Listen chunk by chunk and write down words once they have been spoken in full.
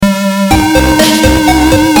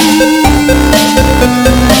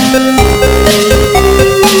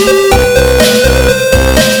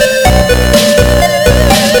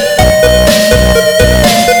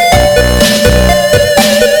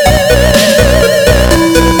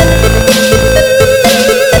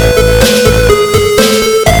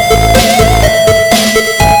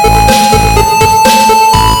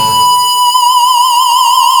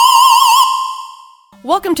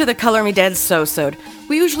to the Color Me Dead So-Sode.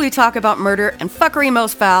 We usually talk about murder and fuckery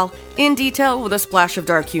most foul, in detail with a splash of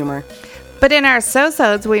dark humor. But in our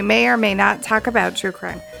So-Sodes, we may or may not talk about true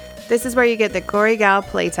crime. This is where you get the gory gal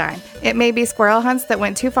playtime. It may be squirrel hunts that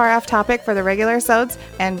went too far off topic for the regular sods,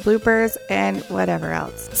 and bloopers, and whatever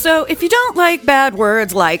else. So if you don't like bad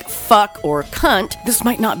words like fuck or cunt, this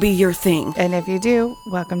might not be your thing. And if you do,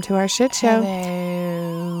 welcome to our shit show.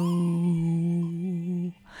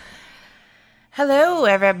 Hello,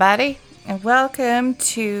 everybody, and welcome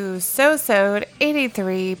to So-Sode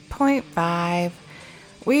 83.5.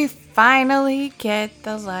 We finally get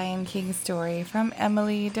the Lion King story from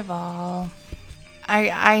Emily Duvall.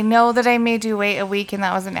 I know that I made you wait a week, and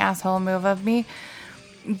that was an asshole move of me,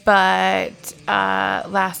 but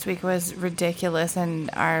last week was ridiculous, and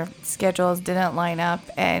our schedules didn't line up,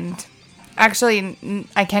 and actually,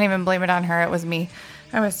 I can't even blame it on her. It was me.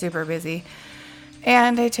 I was super busy.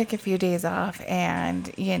 And I took a few days off, and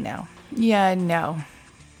So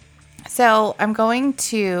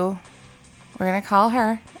we're going to call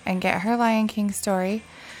her and get her Lion King story.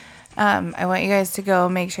 I want you guys to go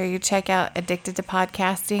make sure you check out Addicted to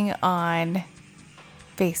Podcasting on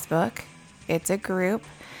Facebook. It's a group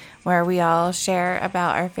where we all share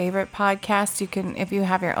about our favorite podcasts. You can, if you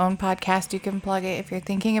have your own podcast, you can plug it. If you're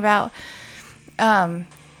thinking about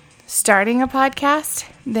starting a podcast,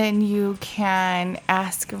 then you can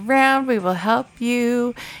ask around. We will help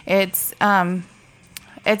you. It's by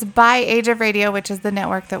Age of Radio, which is the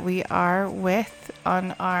network that we are with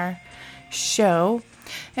on our show,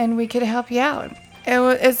 and we could help you out.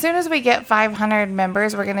 As soon as we get 500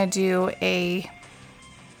 members, we're going to do a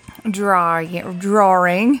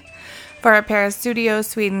drawing for a pair of Studio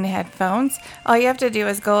Sweden headphones. All you have to do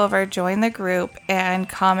is go over, join the group, and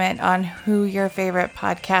comment on who your favorite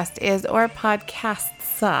podcast is or podcasts,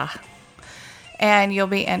 and you'll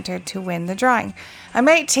be entered to win the drawing. I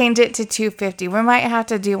might change it to 250. We might have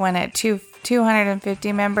to do one at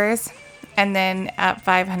 250 members, and then at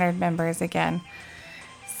 500 members again.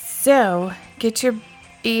 So get your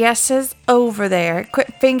asses over there.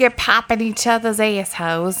 Quit finger popping each other's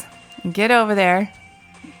assholes. Get over there.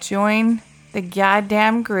 Join the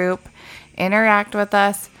goddamn group. Interact with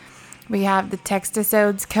us. We have the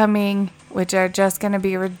text-a-sodes coming, which are just going to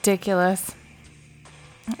be ridiculous.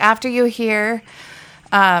 After you hear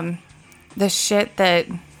the shit that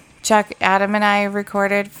Chuck, Adam, and I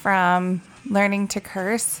recorded from Learning to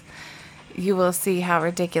Curse, you will see how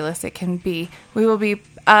ridiculous it can be. We will be...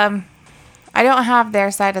 I don't have their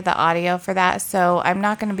side of the audio for that, so I'm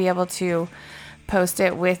not going to be able to post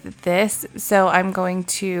it with this, so I'm going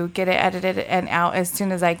to get it edited and out as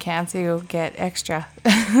soon as I can, so you'll get extra.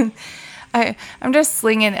 I'm just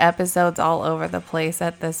slinging episodes all over the place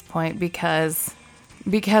at this point because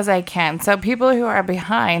I can. So people who are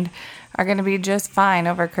behind are going to be just fine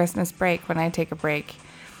over Christmas break when I take a break.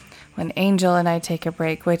 When Angel and I take a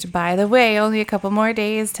break, which, by the way, only a couple more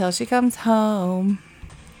days till she comes home.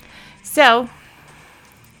 So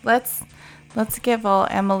let's give old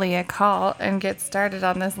Emily a call and get started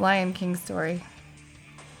on this Lion King story.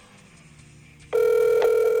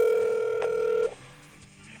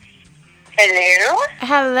 Hello?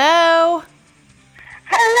 Hello.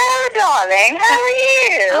 Hello, darling. How are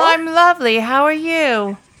you? Oh, I'm lovely. How are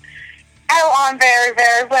you? Oh, I'm very,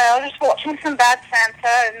 very well. Just watching some Bad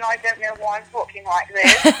Santa, and I don't know why I'm talking like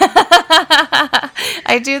this.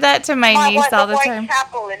 I do that to my niece all the time. The white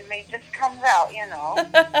chapel in me just comes out, you know.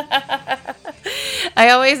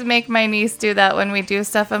 I always make my niece do that when we do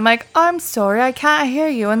stuff. I'm like, I'm sorry, I can't hear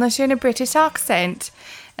you unless you're in a British accent.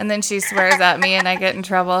 And then she swears at me and I get in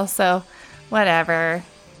trouble, so whatever.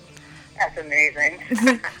 That's amazing.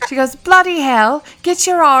 She goes, bloody hell, get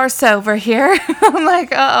your arse over here. I'm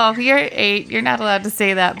like, uh-oh, you're 8. You're not allowed to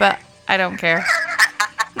say that, but I don't care.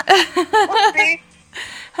 Whoopsie.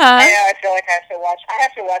 Huh? Yeah, I feel like I have to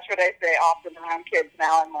watch what I say often around kids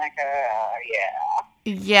now. I'm like, yeah.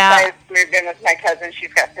 Yeah. I moved in with my cousin.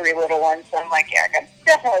 She's got 3 little ones, so I'm like, yeah, I can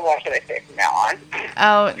definitely watch what I say from now on.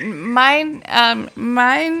 Oh,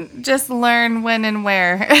 mine just learn when and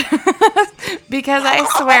where. Because I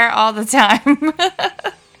swear all the time.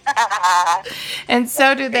 And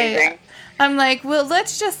so do they. I'm like, well,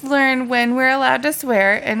 let's just learn when we're allowed to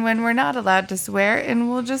swear and when we're not allowed to swear, and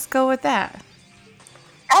we'll just go with that.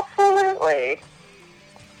 Absolutely.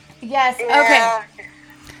 Yes. Yeah. Okay.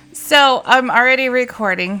 So I'm already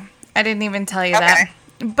recording. I didn't even tell you that.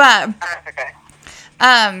 But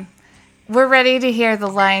Okay. we're ready to hear the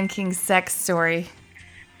Lion King sex story.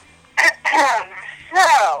 So,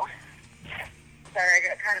 sorry, I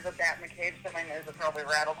got kind of a bat in the cage, so my nose will probably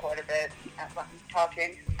rattle quite a bit as I'm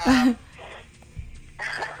talking.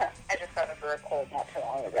 I just got over a cold not too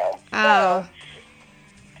long ago. Oh.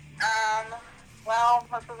 Well,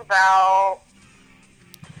 this was about,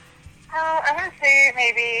 I'm going to say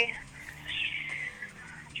maybe,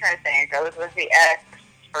 I'm trying to think. I was with the ex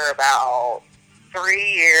for about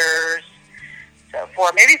 3 years, so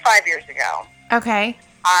maybe 5 years ago. Okay.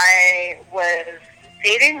 I was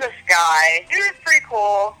dating this guy. He was pretty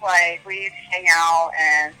cool. Like, we'd hang out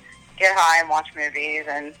and get high and watch movies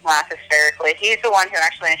and laugh hysterically. He's the one who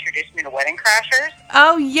actually introduced me to Wedding Crashers.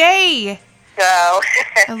 Oh, yay! So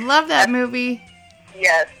I love that movie.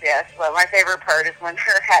 Yes. Well, my favorite part is when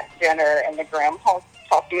they're at dinner and the grandma's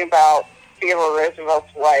talking about Theodore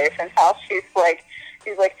Roosevelt's wife and how she's like,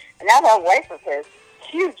 and now that wife of his,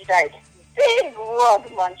 huge, like, big rug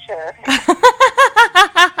muncher.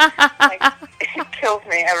 Like, it kills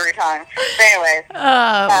me every time. But anyways,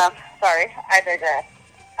 sorry, I digress.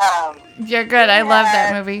 You're good. I love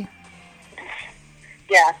that movie.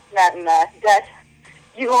 Yeah, that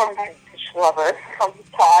you are my bitch lover from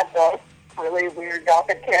Todd, the really weird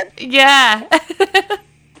gothic kid. Yeah.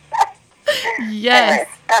 Yes.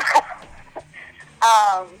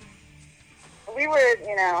 We would,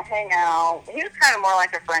 hang out. He was kind of more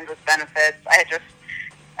like a friend with benefits. I had just,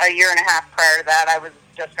 a year and a half prior to that, I was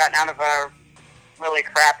just gotten out of a really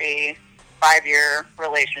crappy 5-year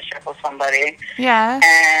relationship with somebody. Yeah.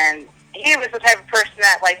 And he was the type of person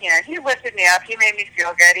that, like, he lifted me up. He made me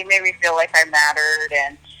feel good. He made me feel like I mattered.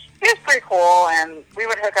 And he was pretty cool. And we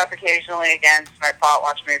would hook up occasionally again, smoke pot,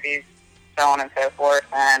 watch movies, so on and so forth.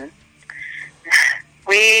 And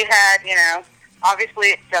we had,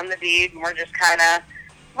 obviously done the deed, and we're just kind of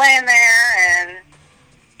laying there, and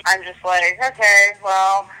I'm just like, okay,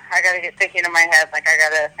 well, I got to get thinking in my head, like, I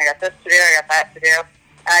got this to do, I got that to do.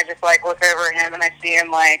 And I just, like, look over at him, and I see him,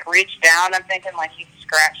 like, reach down. I'm thinking, like, he's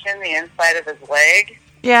scratching the inside of his leg.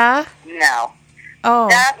 Yeah? No. Oh.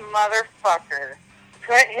 That motherfucker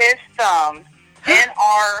put his thumb in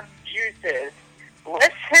our juices,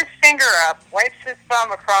 lifts his finger up, wipes his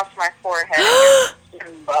thumb across my forehead, and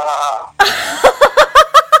Simba.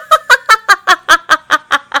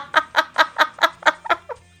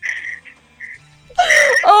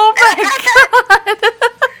 Oh my God.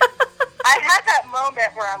 I had that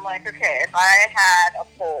moment where I'm like, okay, if I had a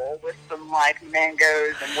bowl with some, like,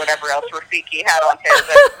 mangoes and whatever else Rafiki had on his,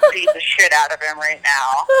 I'd beat the shit out of him right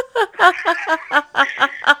now.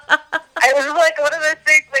 I was like, one of those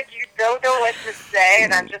things, like, you don't know what to say,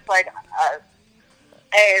 and I'm just like,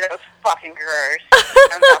 hey, that was fucking gross.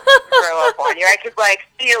 I'm about to throw up on you. I could, like,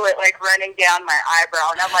 feel it, like, running down my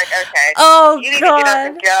eyebrow, and I'm like, okay, Oh, you need God. to get up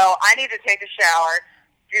and go. I need to take a shower.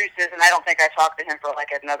 Juices, and I don't think I talked to him for, like,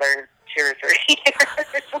 another 2 or 3 years.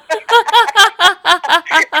 Because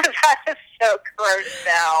I was so grossed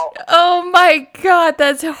out. Oh my God,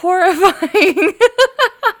 that's horrifying.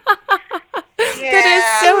 Yeah. That is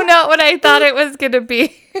so not what I thought it was going to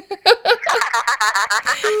be.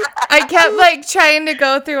 I kept, like, trying to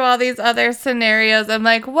go through all these other scenarios. I'm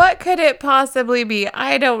like, what could it possibly be?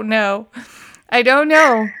 I don't know.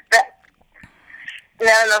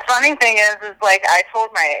 No, the funny thing is like, I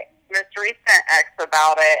told my most recent ex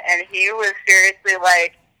about it, and he was seriously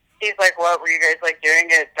like, he's like, what, were you guys, like, doing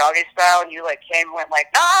it doggy style, and you, like, came and went, like,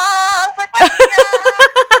 no! I was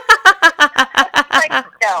like, like,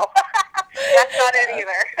 no. That's not it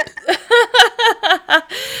either.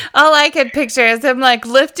 All I could picture is him, like,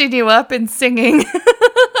 lifting you up and singing.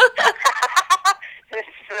 This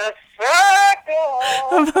is a circle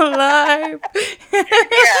of life.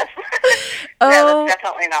 Yes. Oh, no, that's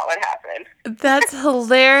definitely not what happened. That's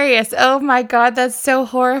hilarious. Oh my God, that's so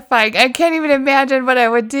horrifying. I can't even imagine what I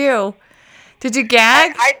would do. Did you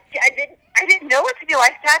gag? I didn't know what to do. I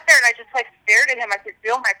sat there and I just, like, stared at him. I could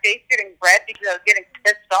feel my face getting red because I was getting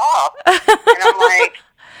pissed off. And I'm like,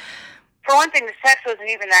 for one thing, the sex wasn't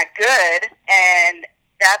even that good, and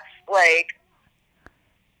that's like,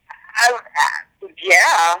 I was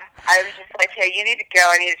just like, hey, you need to go.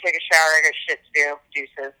 I need to take a shower. I got shit to do.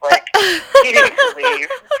 Juices. Like, you need to leave.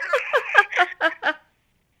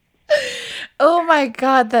 Oh my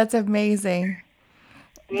God, that's amazing.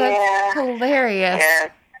 That's hilarious.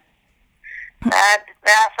 Yeah.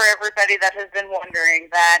 That for everybody that has been wondering,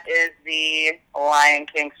 that is the Lion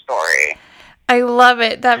King story. I love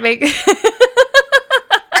it. That makes.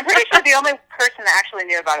 I'm pretty sure the only person that actually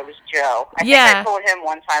knew about it was Joe. I think I told him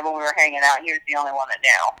one time when we were hanging out. He was the only one that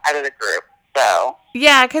knew out of the group. So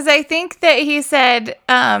yeah, because I think that he said,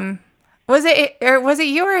 was it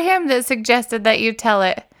you or him that suggested that you tell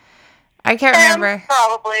it? I can't remember.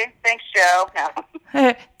 Probably. Thanks, Joe.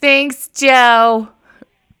 No. Thanks, Joe.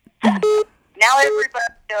 Now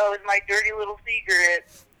everybody knows my dirty little secret.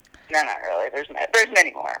 No, not really. There's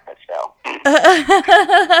many more, but still.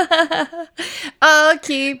 I'll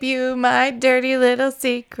keep you my dirty little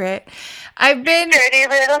secret. I've been Dirty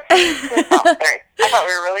little secret. Oh, sorry. I thought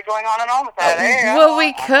we were really going on and on with that. Well,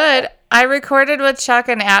 we could. I recorded with Chuck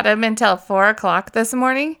and Adam until 4:00 this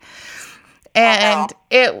morning. And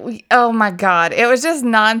oh my God, it was just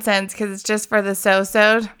nonsense because it's just for the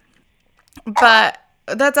so-so. But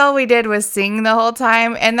that's all we did was sing the whole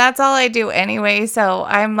time. And that's all I do anyway. So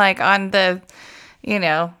I'm like on the,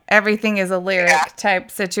 everything is a lyric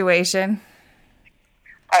type situation.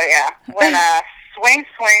 Oh, yeah. When Swing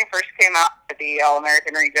first came out with the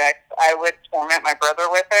All-American Rejects, I would torment my brother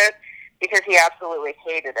with it because he absolutely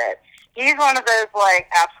hated it. He's one of those,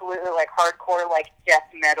 absolutely, hardcore, death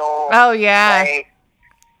metal. Oh, yeah.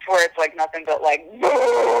 Where it's, nothing but, growling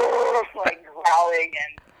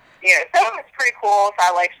and, some of it's pretty cool, so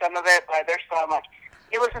I like some of it, but there's so much.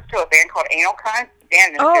 He listens to a band called Anal Cunt.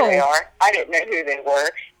 Dan knows who they are. I didn't know who they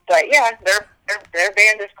were. But, yeah, their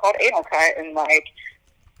band is called Anal Cunt, and,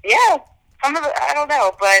 some of it, I don't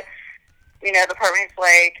know, but, the part where he's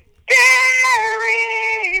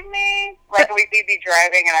bury me. We'd be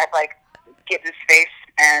driving, and I'd, get in his face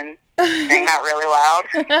and sing that really loud.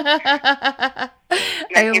 And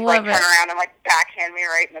then he'd, turn around and, backhand me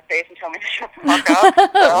right in the face and tell me to shut the fuck up.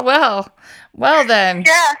 So, well then.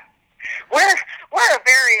 Yeah. We're a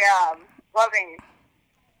very, loving,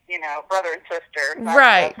 brother and sister.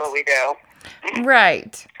 That's what we do.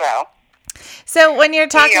 Right. So when you're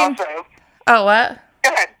talking... Oh, what?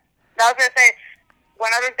 Go ahead. I was going to say,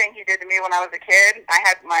 one other thing he did to me when I was a kid,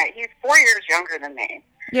 he's 4 years younger than me.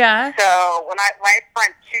 Yeah. So when my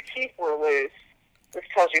front 2 teeth were loose, this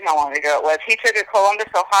tells you how long ago it was, he took a Columbus,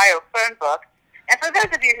 Ohio phone book. And for those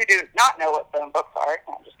of you who do not know what phone books are,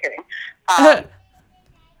 no, I'm just kidding,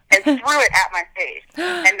 and threw it at my face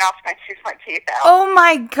and knocked my 2 front teeth out. Oh,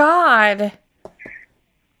 my God.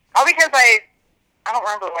 All because I don't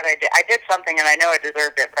remember what I did. I did something, and I know I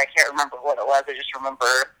deserved it, but I can't remember what it was. I just remember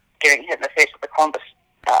getting hit in the face with the Columbus,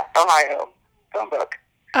 Ohio phone book.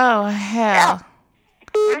 Oh, hell. Yeah.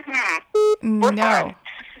 Mm-hmm. No.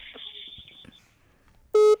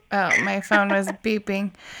 Oh, my phone was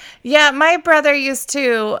beeping. Yeah, my brother used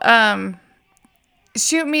to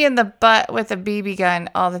shoot me in the butt with a BB gun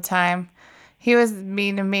all the time. He was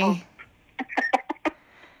mean to me.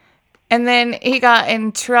 And then he got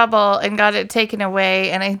in trouble and got it taken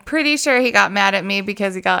away. And I'm pretty sure he got mad at me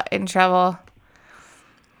because he got in trouble.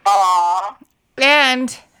 Aww.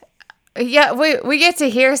 And... yeah, we get to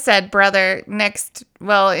hear said brother in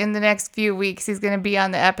the next few weeks. He's going to be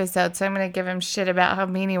on the episode, so I'm going to give him shit about how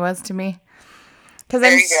mean he was to me. Because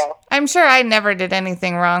I'm sure I never did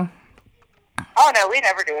anything wrong. Oh, no, we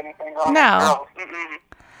never do anything wrong. No.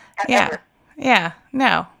 Never. Yeah,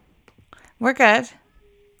 no. We're good.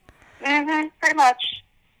 Pretty much.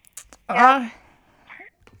 Yeah.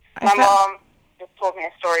 My mom just told me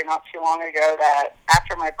a story not too long ago that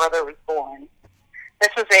after my brother was born,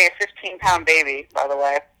 this was a 15-pound baby, by the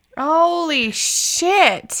way. Holy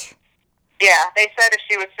shit. Yeah, they said if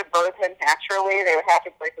she was to birth him naturally, they would have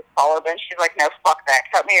to break his collarbone. She's like, no, fuck that.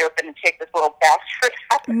 Cut me open and take this little bastard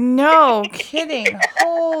out. No kidding.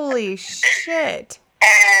 Holy shit.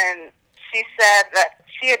 And she said that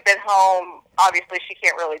she had been home. Obviously, she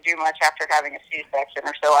can't really do much after having a C-section,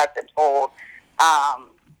 or so I've been told. I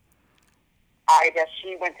guess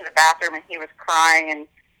she went to the bathroom and he was crying, and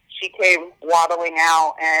she came waddling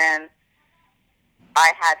out, and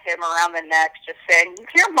I had him around the neck just saying,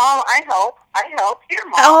 here, Mom, I help, here,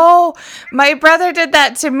 Mom. Oh, my brother did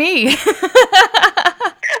that to me. So,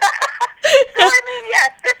 I mean,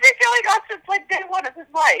 yes, this is going on since, day one of his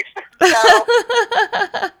life.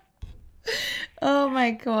 So. Oh,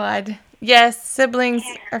 my God. Yes, siblings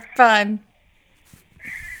are fun.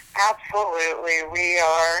 Absolutely, we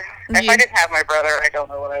are. If I didn't have my brother, I don't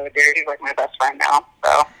know what I would do. He's like my best friend now,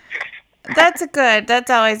 so. That's good.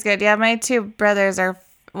 That's always good. Yeah, my 2 brothers are,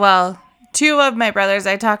 2 of my brothers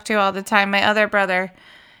I talk to all the time. My other brother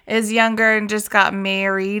is younger and just got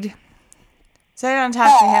married, so I don't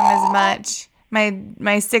talk to him as much. My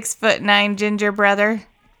 6'9" ginger brother.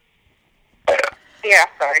 Yeah,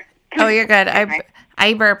 sorry. Oh, you're good.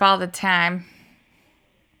 I burp all the time.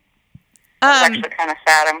 It's actually kind of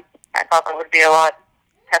sad. I thought that would be a lot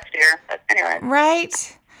heftier, but anyway.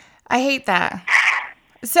 Right? I hate that.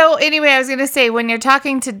 So anyway, I was going to say, when you're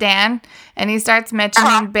talking to Dan and he starts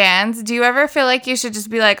mentioning bands, do you ever feel like you should just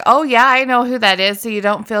be like, oh yeah, I know who that is, so you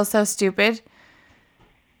don't feel so stupid?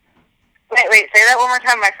 Wait, say that one more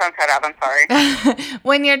time. My phone cut out. I'm sorry.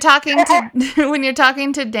 When you're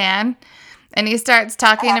talking to Dan and he starts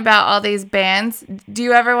talking about all these bands, do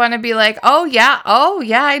you ever want to be like, oh yeah,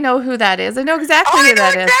 I know who that is. I know exactly who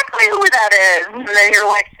that is. Exactly who that is. And then you're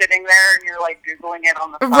like sitting there and you're like Googling it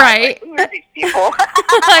on the side. Right. Like, who are these people?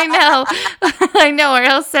 I know. Or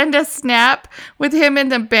he'll send a snap with him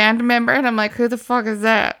and the band member, and I'm like, who the fuck is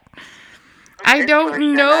that? I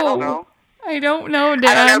don't know. I don't know, Dan.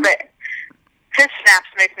 I don't know, but his snaps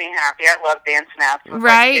make me happy. I love Dan snaps with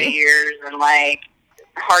right? Like, the ears and like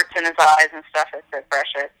hearts in his eyes and stuff. It's so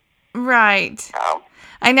precious. Right. So.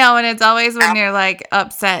 I know, and it's always when you're like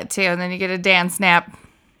upset too, and then you get a Dan snap.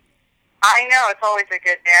 I know, it's always a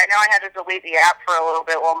good day. I know I had to delete the app for a little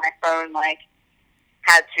bit while my phone like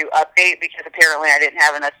had to update because apparently I didn't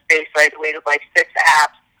have enough space, so I deleted like 6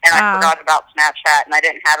 apps, and I forgot about Snapchat, and I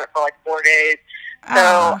didn't have it for like 4 days.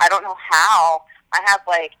 So I don't know how. I have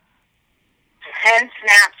like 10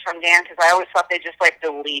 snaps from Dan because I always thought they just like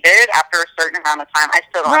deleted after a certain amount of time. I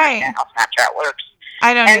still don't understand how Snapchat works.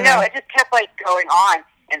 I don't know. No, it just kept like going on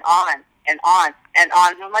and on and on and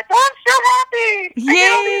on. And I'm like, oh, I'm so happy. Yay! I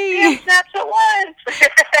get all these Dan snaps at once.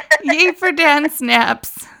 Yay for Dan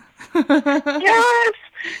snaps. Yes.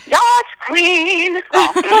 Yes, queen.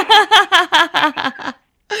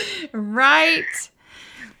 Right.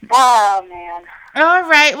 Oh, man. All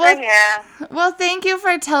right. Well, yeah. Well, thank you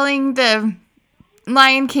for telling the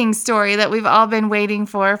Lion King story that we've all been waiting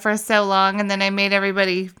for so long, and then I made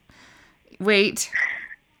everybody wait.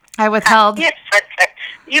 I withheld.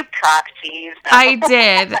 You cock tease. I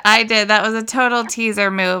did. That was a total teaser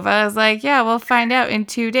move. I was like, yeah, we'll find out in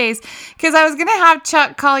 2 days. Because I was going to have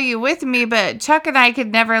Chuck call you with me, but Chuck and I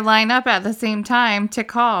could never line up at the same time to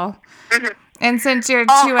call. Mm-hmm. And since you're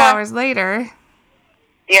 2 hours later.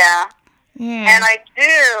 Yeah. Yeah. And I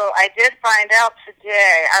did find out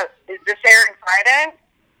today. Is this airing Friday?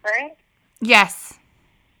 Right? Yes.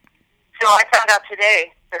 So I found out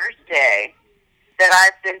today, Thursday, that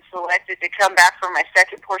I've been selected to come back for my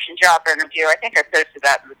second portion job interview. I think I posted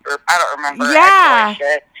that in the group. I don't remember. Yeah.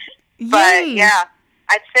 But yeah,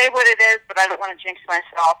 I'd say what it is, but I don't want to jinx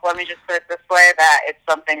myself. Let me just put it this way, that it's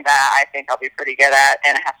something that I think I'll be pretty good at,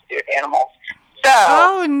 and it has to do with animals. So.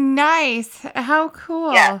 Oh, nice. How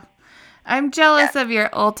cool. Yeah. I'm jealous of your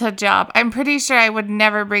Ulta job. I'm pretty sure I would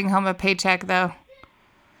never bring home a paycheck, though.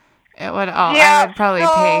 It would all. I would probably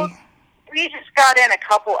pay. We just got in a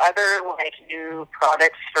couple other, like, new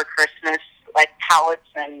products for Christmas, like palettes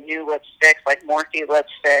and new lipsticks, like Morphe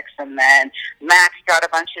lipsticks, and then Max got a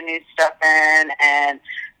bunch of new stuff in, and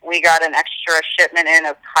we got an extra shipment in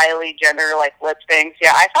of Kylie Jenner, like, lip things.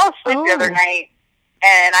 Yeah, I fell asleep the other night,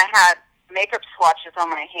 and I had makeup swatches on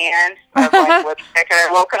my hand of, like, lipstick, and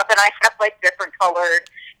I woke up, and I had, like, different colored,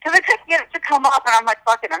 because I couldn't get it to come up, and I'm like,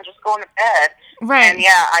 fuck it, I'm just going to bed. Right. And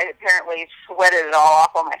yeah, I apparently sweated it all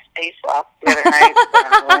off on my face last the other night.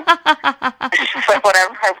 But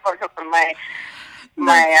whatever, I woke up and I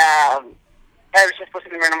was just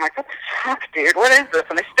listening to it, and I'm like, what the fuck, dude? What is this?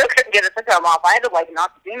 And I still couldn't get it to come off. I had to, like,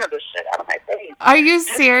 knock the beam of this shit out of my face. Are you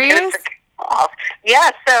serious? Yeah,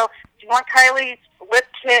 so if you want Kylie's lip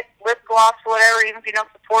kit, lip gloss, whatever, even if you don't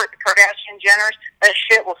support the Kardashian Jenners, that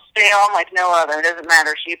shit will stay on like no other. It doesn't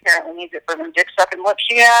matter. She apparently needs it for them dick-sucking lips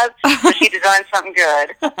she has, so she designed something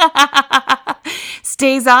good.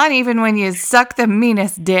 Stays on even when you suck the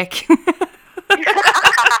meanest dick.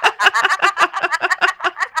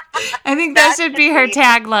 I think that should be her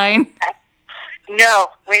tagline. No,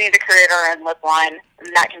 we need to create our own lip line,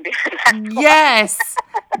 and that can be her tagline. Yes.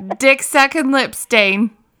 Dick sucking lip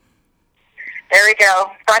stain. There we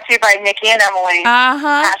go. Brought to you by Nikki and Emily.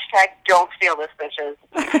 Uh-huh. Hashtag don't steal this, bitches.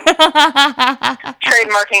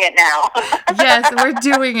 Trademarking it now. Yes, we're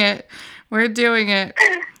doing it. We're doing it.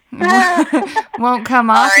 Won't come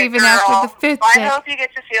off right, even girl. after the 5th I day. hope you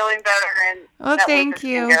get to feeling better and that thank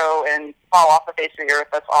you. Can go and fall off the face of the earth.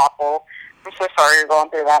 That's awful. I'm so sorry you're going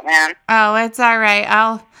through that, man. Oh, it's all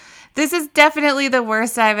right. This is definitely the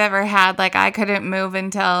worst I've ever had. Like, I couldn't move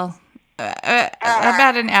until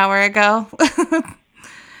about an hour ago. Oh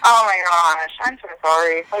my gosh, I'm so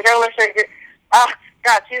sorry. Like, I wish I could.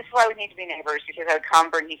 God, see, this is why we need to be neighbors, because I would come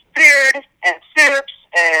bring you food and soups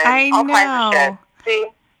and all kinds of shit. See?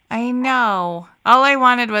 I know. All I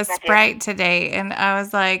wanted was Sprite today, and I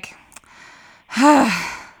was like,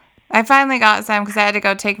 I finally got some because I had to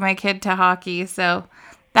go take my kid to hockey, so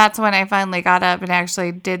that's when I finally got up and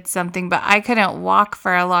actually did something, but I couldn't walk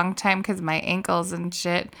for a long time because of my ankles and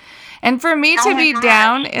shit. And for me to be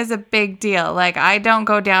down is a big deal. Like, I don't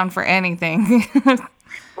go down for anything.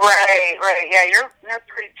 Right. Yeah, you're a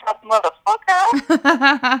pretty tough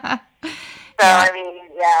motherfucker. So, yeah. I mean,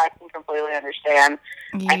 yeah, I can completely understand.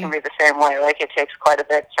 Yeah. I can be the same way. Like, it takes quite a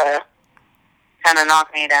bit to kind of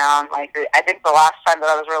knocked me down. Like, I think the last time that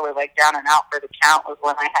I was really, like, down and out for the count was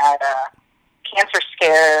when I had a cancer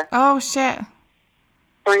scare. Oh, shit.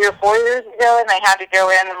 3 or 4 years ago, and they had to go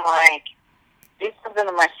in and, like, do something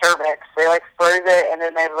to my cervix. They, like, froze it, and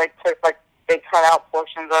then they, like, took, like, they cut out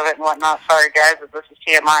portions of it and whatnot. Sorry, guys, if this is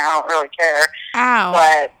TMI, I don't really care. Ow.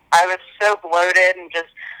 But I was so bloated and just,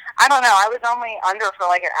 I don't know, I was only under for,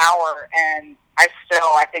 like, an hour, and I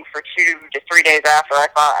think for 2 to 3 days after, I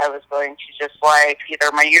thought I was going to just, like, either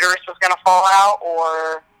my uterus was going to fall out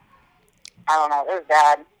or, I don't know, it was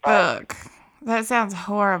bad. Ugh. That sounds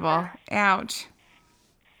horrible. Ouch.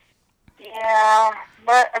 Yeah,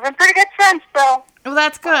 but I've been pretty good since, so. Well,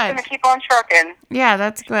 that's good. I'm going to keep on trucking. Yeah,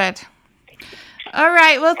 that's good. All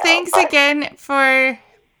right. Well, thanks again for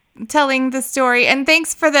telling the story. And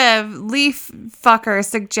thanks for the leaf fucker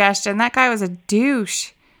suggestion. That guy was a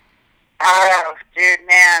douche. Oh, dude,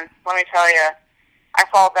 man, let me tell you, I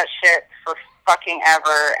followed that shit for fucking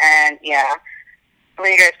ever, and yeah,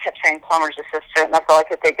 when you guys kept saying plumber's assistant, that's all I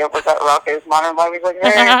could think of was that Rocco's Modern Life. He's like,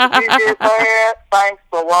 hey, you did that, thanks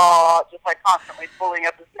a lot, just like constantly pulling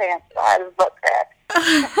up his pants out of his butt crack.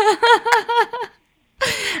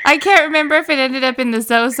 I can't remember if it ended up in the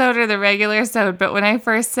so-sode or the regular sode, but when I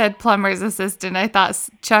first said plumber's assistant, I thought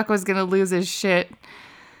Chuck was going to lose his shit.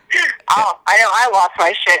 Oh, I know, I lost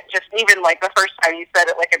my shit just even, like, the first time you said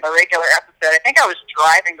it, like, in the regular episode. I think I was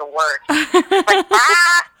driving to work. Like,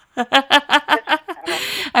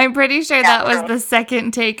 I'm pretty sure that was the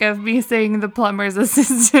second take of me saying the plumber's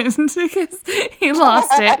assistant because he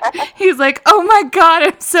lost it. He's like, oh my God,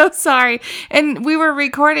 I'm so sorry. And we were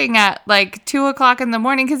recording at, like, 2 o'clock in the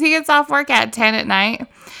morning because he gets off work at 10 at night.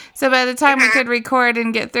 So by the time we could record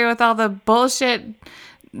and get through with all the bullshit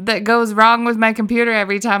that goes wrong with my computer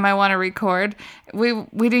every time I want to record, we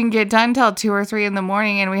didn't get done till 2 or 3 in the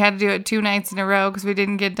morning, and we had to do it 2 nights in a row because we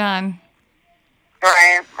didn't get done.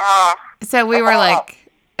 Right. Oh. So we were like,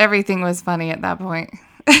 everything was funny at that point.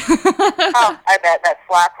 Oh, I bet that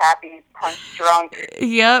slap happy, punch drunk.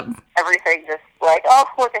 Yep. Everything just like, oh,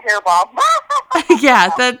 look at here, Bob. Yeah,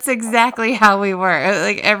 that's exactly how we were.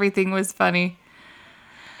 Like, everything was funny.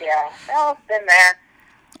 Yeah, well, it's been there.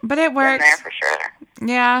 But it worked. Been there for sure.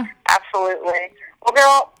 Yeah. Absolutely. Well,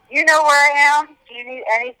 girl, you know where I am. Do you need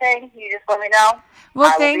anything? You just let me know. Well,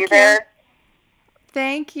 I thank will you. be there.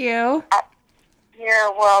 Thank you.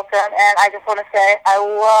 You're welcome. And I just want to say, I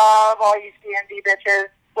love all you CND bitches.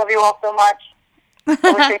 Love you all so much.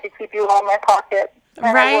 I wish I could keep you all in my pocket.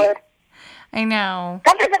 And Right? I would. I know.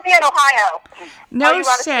 Come visit me in Ohio. No all you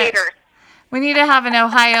shit. out-of-staters. We need to have an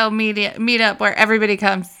Ohio meetup where everybody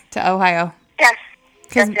comes to Ohio. Yes.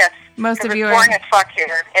 Because Yes. most of you it's are... boring as fuck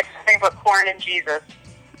here. It's nothing but corn and Jesus.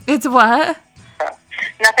 It's what? So,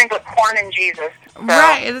 nothing but corn and Jesus. So,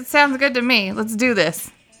 Right. It sounds good to me. Let's do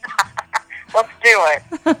this. let's do it.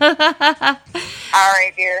 All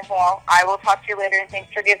right, dear. Well, I will talk to you later, and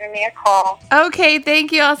thanks for giving me a call. Okay.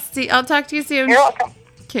 Thank you. I'll talk to you soon. You're welcome.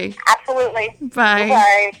 Okay. Absolutely. Bye.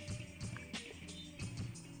 Bye.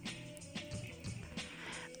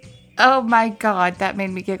 Oh my God, that made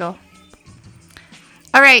me giggle.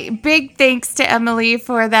 All right, big thanks to Emily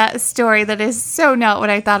for that story that is so not what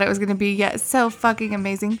I thought it was going to be, yet so fucking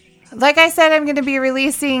amazing. Like I said, I'm going to be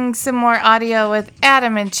releasing some more audio with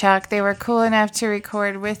Adam and Chuck. They were cool enough to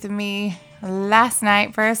record with me last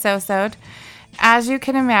night for a so-sode. As you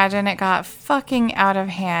can imagine, it got fucking out of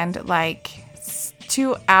hand, like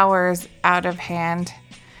 2 hours out of hand.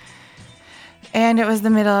 And it was the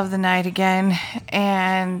middle of the night again,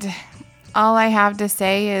 and all I have to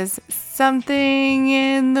say is something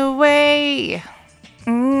in the way.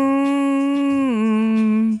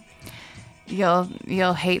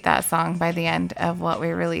 You'll hate that song by the end of what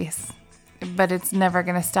we release, but it's never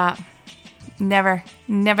gonna stop. Never.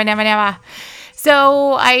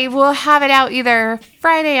 So I will have it out either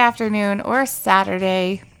Friday afternoon or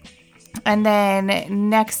Saturday, and then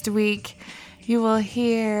next week you will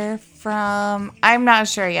hear from, I'm not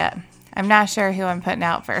sure yet. I'm not sure who I'm putting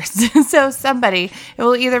out first. So somebody, it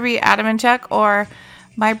will either be Adam and Chuck or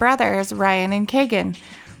my brothers, Ryan and Kagan.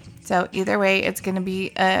 So either way, it's going to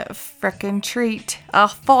be a frickin' treat. A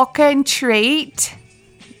fucking treat.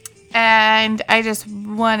 And I just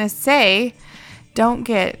want to say, don't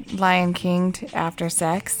get Lion King'd after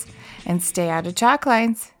sex and stay out of chalk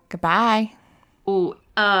lines. Goodbye. So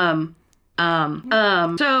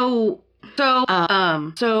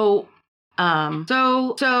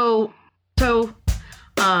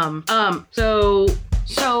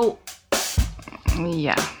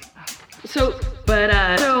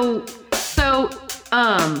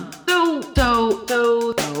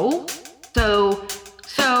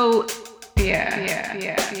Yeah.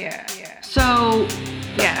 Yeah. So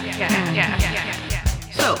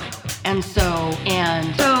So, and so,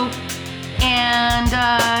 and so, and,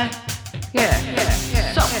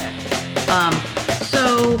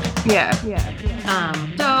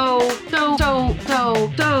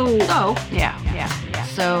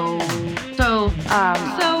 so, so,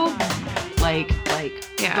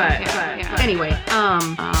 anyway,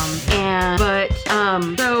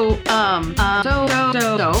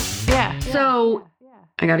 so,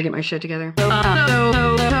 I gotta get my shit together.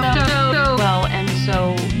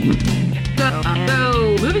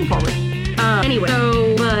 Moving forward. Anyway,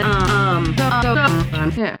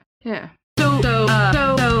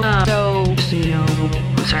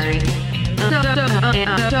 sorry.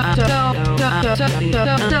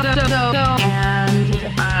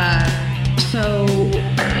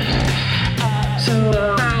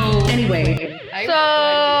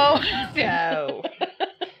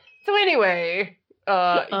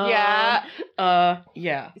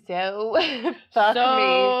 Yeah. So, fuck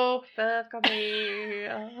me. Fuck me.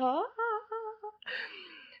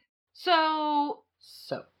 So.